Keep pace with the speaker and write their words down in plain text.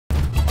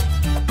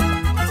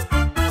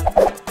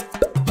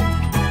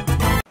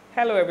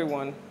Hello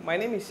everyone, my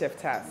name is Chef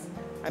Taz.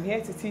 I'm here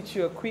to teach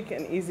you a quick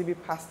and easy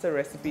pasta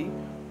recipe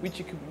which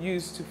you could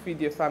use to feed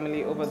your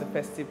family over the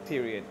festive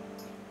period.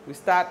 We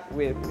start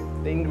with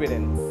the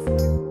ingredients.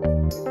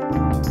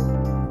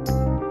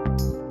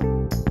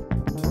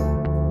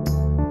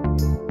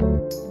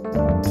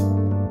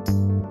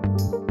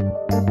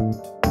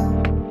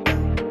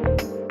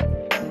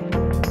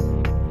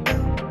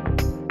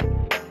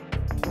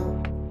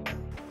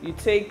 You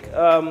take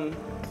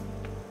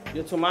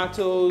your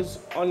tomatoes,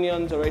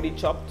 onions already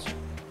chopped.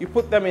 You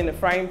put them in a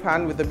frying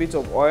pan with a bit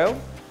of oil.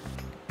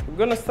 We're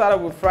going to start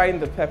off with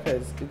frying the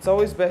peppers. It's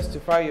always best to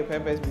fry your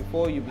peppers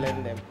before you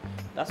blend them.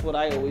 That's what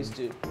I always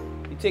do.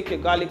 You take your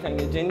garlic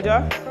and your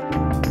ginger,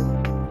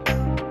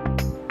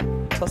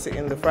 toss it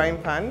in the frying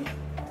pan.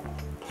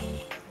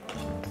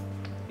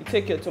 You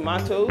take your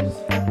tomatoes.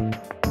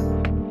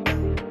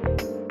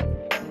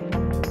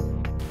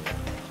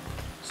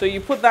 So you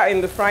put that in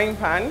the frying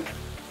pan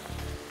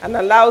and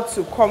allow it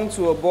to come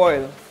to a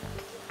boil.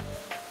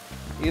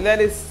 You let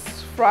it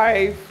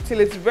fry till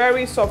it's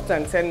very soft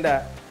and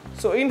tender.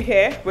 So in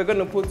here, we're going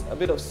to put a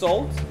bit of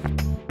salt.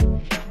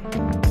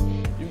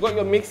 You've got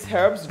your mixed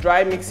herbs,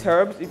 dry mixed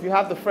herbs. If you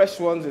have the fresh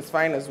ones, it's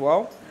fine as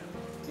well.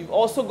 You've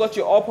also got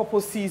your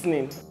all-purpose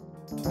seasoning.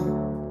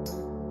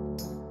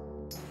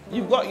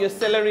 You've got your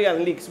celery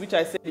and leeks, which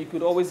I said you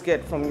could always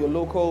get from your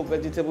local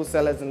vegetable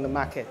sellers in the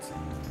market.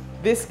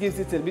 This gives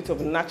it a bit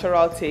of a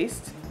natural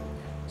taste.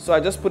 So I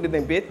just put it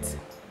a bit.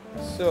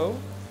 So,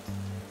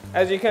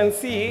 as you can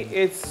see,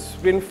 it's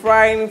been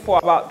frying for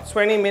about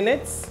 20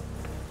 minutes.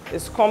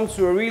 It's come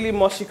to a really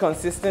mushy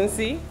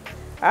consistency.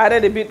 I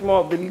added a bit more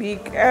of the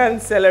leek and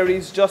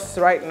celeries just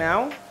right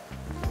now,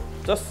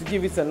 just to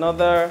give it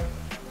another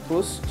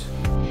boost.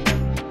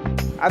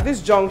 At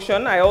this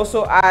junction, I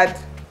also add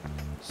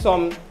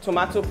some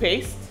tomato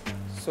paste.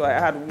 So I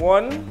add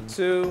 1,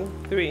 2,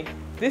 3.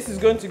 This is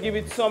going to give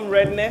it some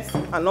redness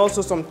and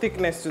also some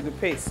thickness to the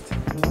paste.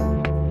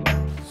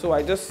 So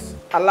I just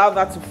allow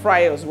that to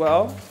fry as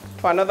well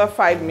for another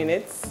 5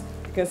 minutes.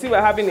 You can see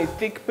we're having a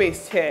thick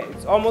paste here.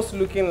 It's almost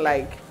looking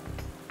like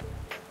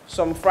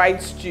some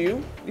fried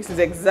stew. This is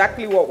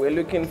exactly what we're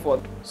looking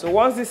for. So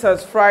once this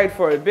has fried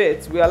for a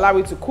bit, we allow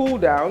it to cool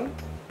down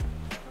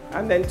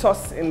and then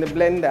toss in the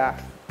blender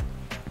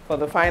for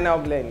the final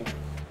blend.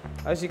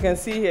 As you can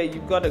see here,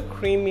 you've got a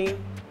creamy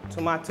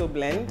tomato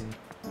blend.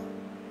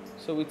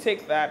 So we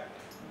take that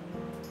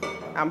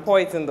and pour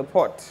it in the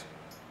pot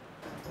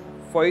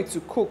for it to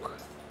cook.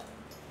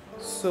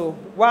 So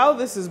while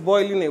this is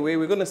boiling away,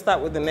 we're going to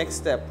start with the next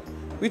step,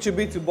 which will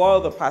be to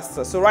boil the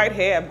pasta. So right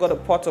here, I've got a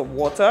pot of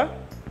water.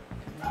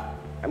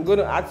 I'm going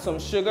to add some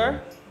sugar.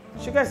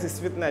 Sugar is a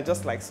sweetener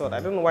just like salt.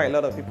 I don't know why a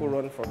lot of people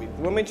run from it.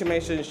 The moment you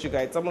mention sugar,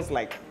 it's almost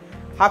like,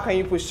 how can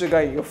you put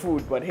sugar in your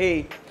food? But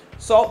hey,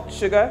 salt,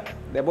 sugar,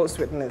 they're both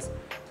sweeteners.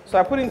 So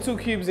I put in 2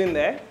 cubes in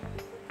there.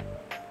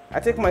 I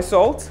take my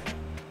salt.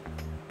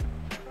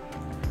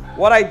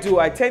 What I do,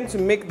 I tend to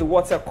make the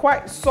water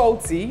quite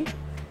salty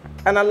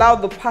and allow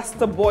the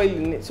pasta boil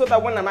in it so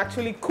that when I'm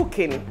actually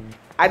cooking,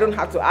 I don't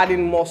have to add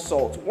in more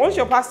salt. Once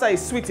your pasta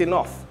is sweet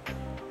enough,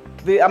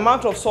 the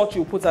amount of salt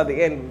you put at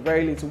the end is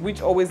very little,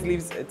 which always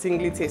leaves a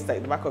tingly taste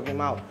at the back of your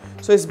mouth.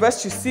 So it's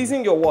best you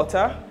season your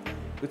water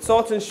with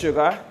salt and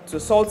sugar to a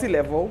salty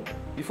level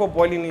before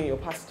boiling in your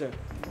pasta.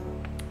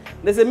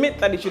 There's a myth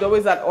that you should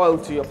always add oil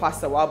to your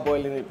pasta while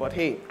boiling it, but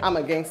hey, I'm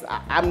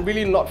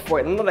really not for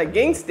it. I'm not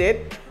against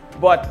it,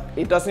 but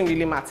it doesn't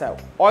really matter.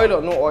 Oil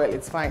or no oil,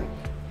 it's fine.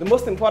 The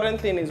most important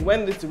thing is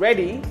when it's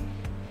ready,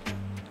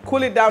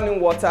 cool it down in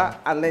water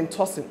and then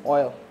toss in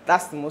oil.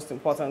 That's the most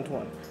important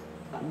one.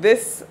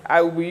 This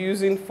I will be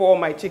using for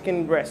my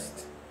chicken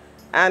breast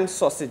and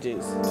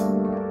sausages.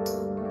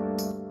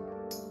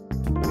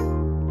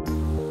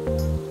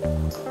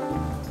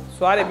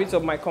 So add a bit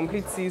of my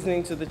complete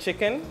seasoning to the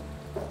chicken,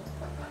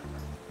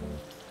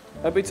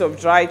 a bit of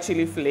dry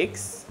chili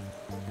flakes,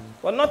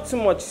 but not too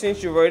much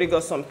since you've already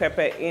got some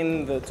pepper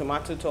in the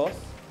tomato sauce.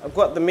 I've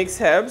got the mixed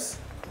herbs,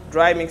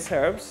 dry mixed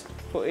herbs,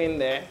 put in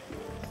there.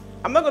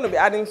 I'm not going to be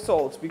adding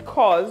salt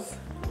because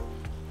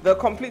the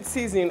complete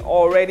seasoning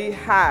already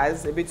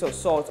has a bit of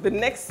salt. The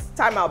next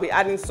time I'll be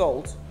adding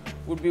salt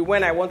would be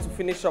when I want to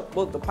finish up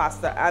both the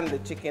pasta and the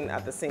chicken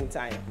at the same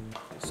time.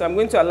 So I'm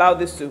going to allow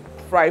this to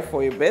fry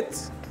for a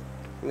bit.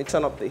 Let me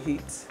turn up the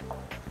heat.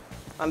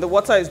 And the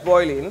water is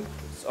boiling.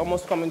 It's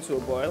almost coming to a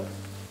boil.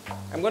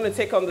 I'm going to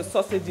take on the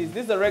sausages.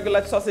 These are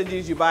regular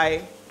sausages you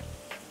buy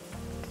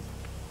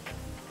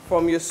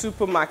from your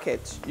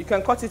supermarket. You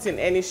can cut it in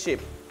any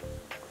shape.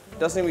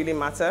 Doesn't really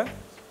matter.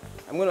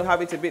 I'm going to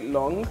have it a bit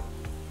long,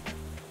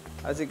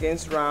 as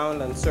against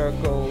round and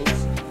circles.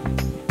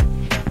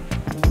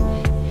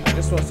 I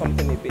just want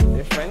something a bit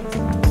different.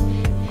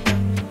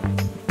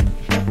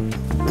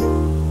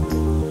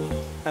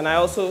 And I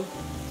also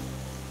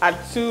add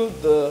to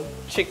the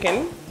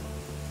chicken.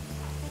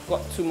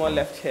 Got 2 more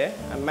left here.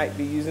 I might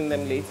be using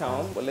them later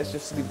on, but let's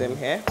just leave them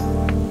here.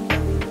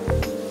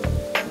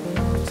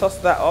 Toss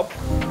that up.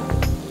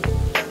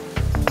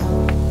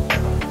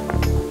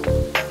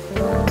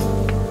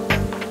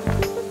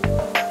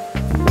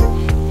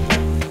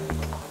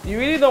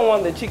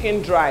 want the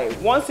chicken dry.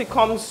 Once it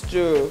comes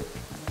to,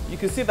 you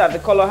can see that the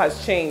color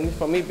has changed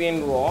from it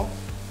being raw.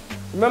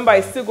 Remember,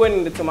 it's still going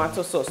in the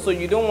tomato sauce, so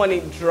you don't want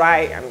it dry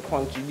and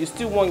crunchy. You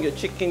still want your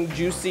chicken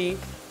juicy,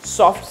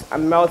 soft,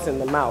 and melt in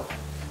the mouth.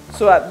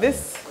 So at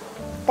this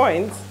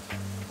point,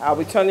 I'll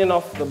be turning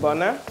off the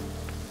burner.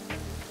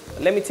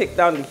 Let me take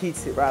down the heat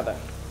rather.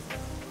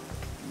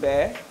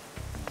 There.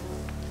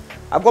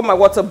 I've got my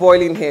water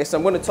boiling here, so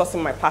I'm going to toss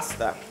in my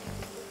pasta.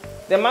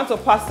 The amount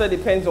of pasta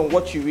depends on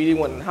what you really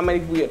want and how many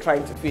people you're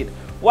trying to feed.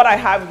 What I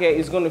have here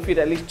is going to feed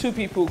at least 2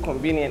 people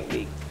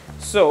conveniently.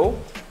 So,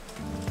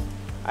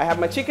 I have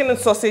my chicken and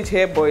sausage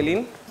here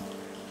boiling.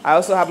 I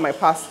also have my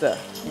pasta.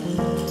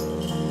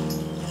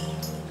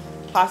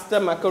 Pasta,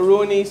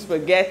 macaroni,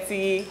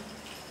 spaghetti,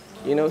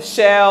 you know,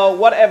 shell,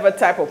 whatever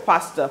type of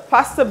pasta.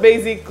 Pasta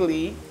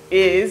basically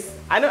is,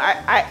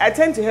 I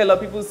tend to hear a lot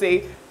of people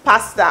say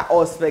pasta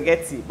or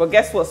spaghetti, but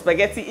guess what?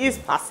 Spaghetti is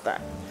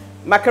pasta.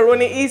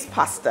 Macaroni is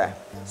pasta.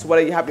 So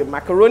whether you have your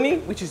macaroni,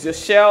 which is your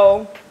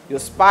shell, your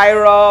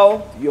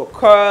spiral, your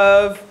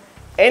curve,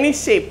 any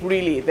shape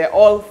really, they're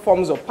all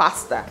forms of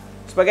pasta.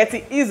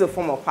 Spaghetti is a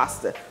form of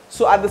pasta.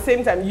 So at the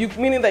same time,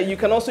 meaning that you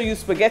can also use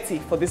spaghetti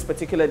for this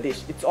particular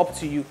dish. It's up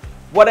to you.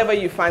 Whatever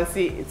you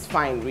fancy, it's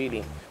fine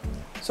really.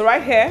 So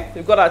right here,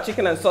 we've got our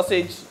chicken and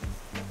sausage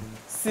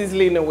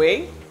sizzling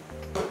away.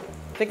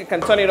 I think I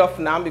can turn it off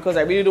now because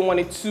I really don't want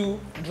it too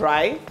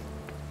dry.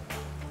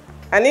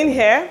 And in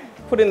here,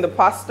 put in the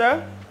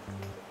pasta.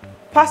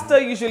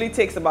 Pasta usually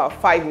takes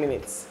about 5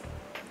 minutes.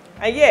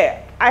 And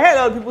yeah, I heard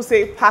a lot of people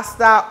say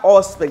pasta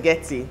or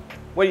spaghetti.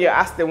 When you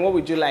ask them, what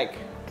would you like?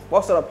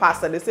 What sort of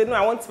pasta? They say, no,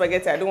 I want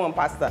spaghetti, I don't want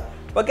pasta.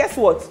 But guess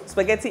what?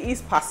 Spaghetti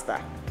is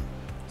pasta.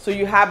 So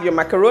you have your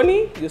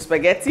macaroni, your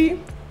spaghetti,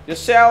 your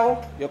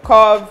shell, your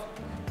curve,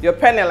 your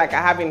penne like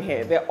I have in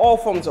here. They're all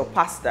forms of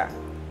pasta.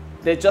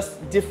 They're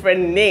just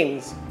different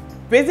names.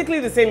 Basically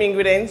the same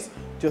ingredients,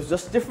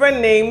 just different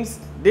names,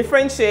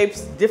 different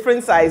shapes,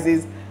 different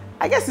sizes.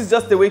 I guess it's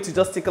just the way to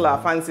just tickle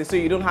our fancy so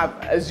you don't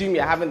assume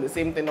you're having the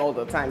same thing all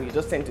the time. You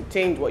just tend to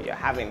change what you're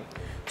having.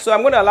 So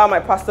I'm going to allow my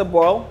pasta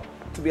boil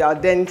to be al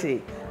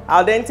dente.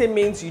 Al dente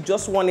means you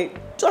just want it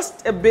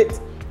just a bit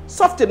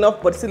soft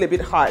enough but still a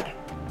bit hard.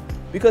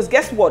 Because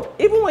guess what?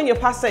 Even when your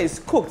pasta is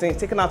cooked and it's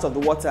taken out of the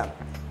water,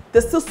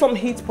 there's still some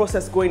heat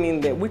process going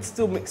in there which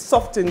still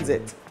softens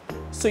it.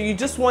 So you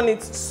just want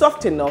it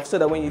soft enough so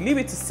that when you leave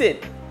it to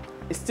sit,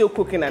 it's still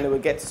cooking and it will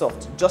get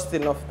soft, just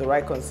enough, the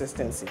right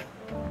consistency.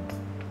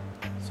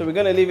 So we're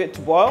going to leave it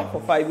to boil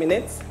for 5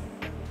 minutes.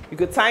 You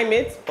could time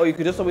it or you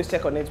could just always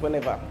check on it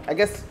whenever. I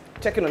guess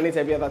checking on it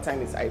every other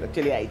time is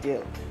actually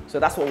ideal. So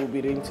that's what we'll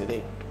be doing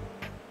today.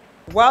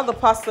 While the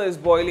pasta is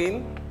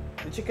boiling,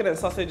 the chicken and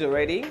sausage are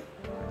ready.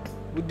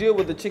 We deal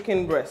with the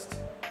chicken breast.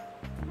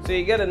 So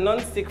you get a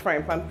non-stick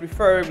frying pan,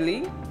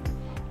 preferably.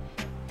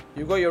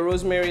 You've got your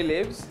rosemary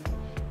leaves.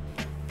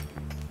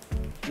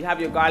 You have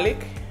your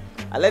garlic.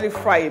 I let it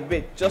fry a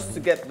bit just to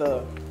get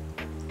the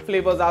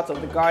flavors out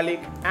of the garlic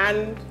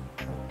and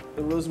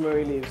the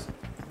rosemary leaves.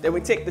 Then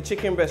we take the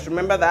chicken breast,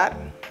 remember that?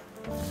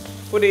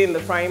 Put it in the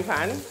frying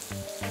pan.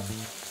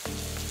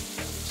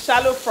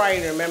 Shallow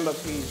frying, remember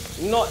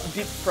please, not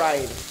deep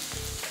frying.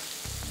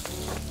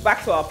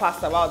 Back to our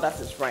pasta while that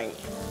is frying.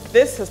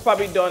 This has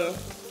probably done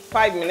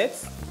 5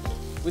 minutes.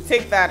 We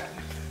take that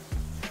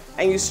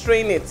and you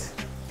strain it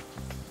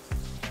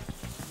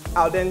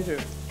al dente.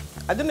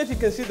 I don't know if you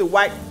can see the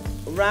white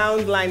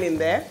round line in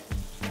there.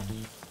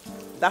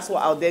 That's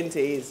what al dente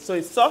is. So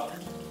it's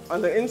soft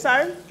on the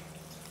inside,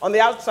 on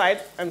the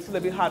outside, and still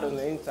a bit hard on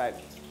the inside.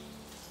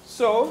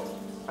 So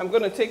I'm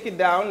going to take it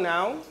down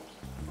now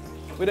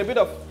with a bit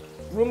of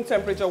room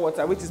temperature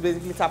water, which is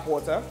basically tap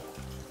water,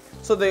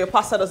 so that your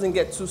pasta doesn't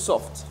get too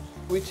soft.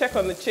 We check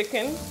on the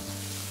chicken,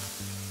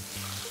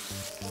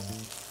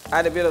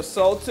 add a bit of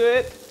salt to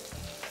it,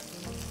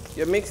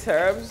 your mixed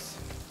herbs,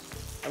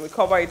 and we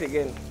cover it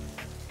again.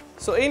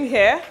 So in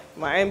here,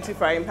 my empty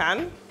frying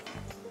pan,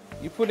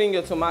 you put in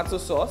your tomato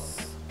sauce,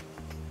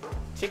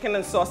 chicken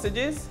and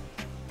sausages,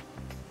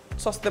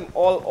 toss them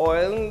all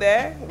oil in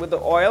there with the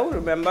oil,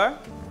 remember.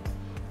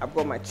 I've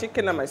got my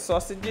chicken and my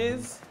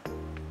sausages,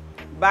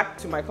 back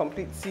to my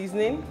complete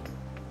seasoning.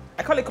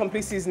 I call it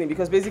complete seasoning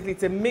because basically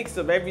it's a mix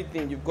of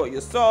everything. You've got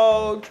your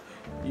salt,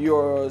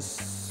 your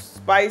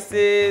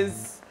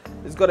spices,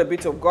 it's got a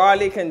bit of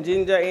garlic and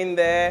ginger in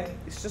there.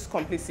 It's just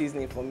complete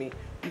seasoning for me.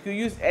 You could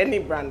use any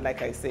brand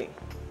like I say.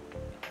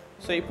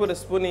 So you put a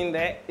spoon in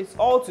there. It's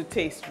all to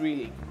taste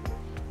really.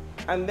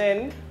 And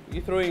then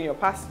you throw in your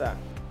pasta.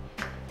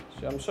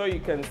 So I'm sure you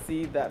can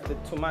see that the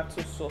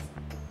tomato sauce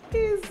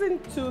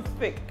isn't too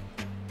thick,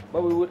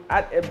 but we would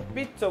add a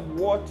bit of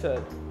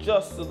water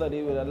just so that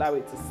it would allow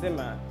it to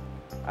simmer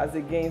as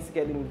against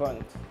getting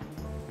burnt.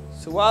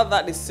 So while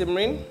that is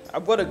simmering,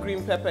 I've got a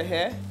green pepper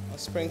here. I'll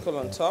sprinkle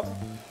on top.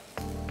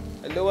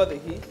 I lower the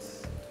heat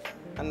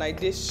and I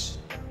dish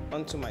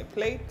onto my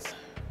plate.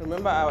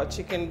 Remember our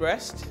chicken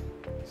breast.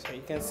 So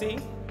you can see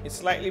it's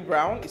slightly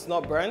brown. It's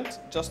not burnt,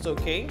 just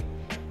okay.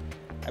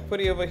 I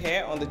put it over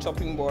here on the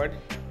chopping board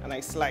and I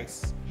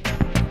slice.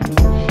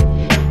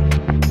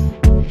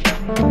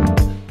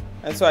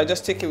 And so I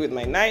just take it with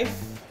my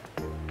knife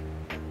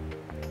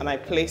and I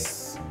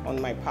place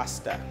on my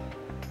pasta.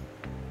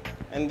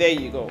 And there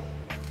you go.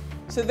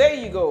 So there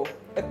you go,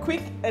 a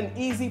quick and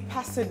easy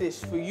pasta dish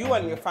for you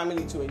and your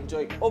family to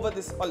enjoy over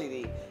this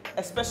holiday,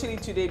 especially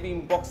today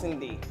being Boxing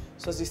Day.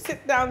 So as you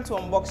sit down to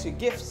unbox your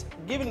gifts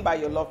given by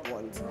your loved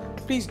ones,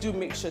 please do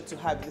make sure to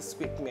have this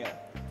quick meal.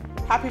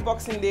 Happy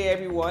Boxing Day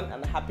everyone,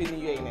 and Happy New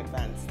Year in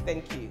advance.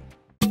 Thank you.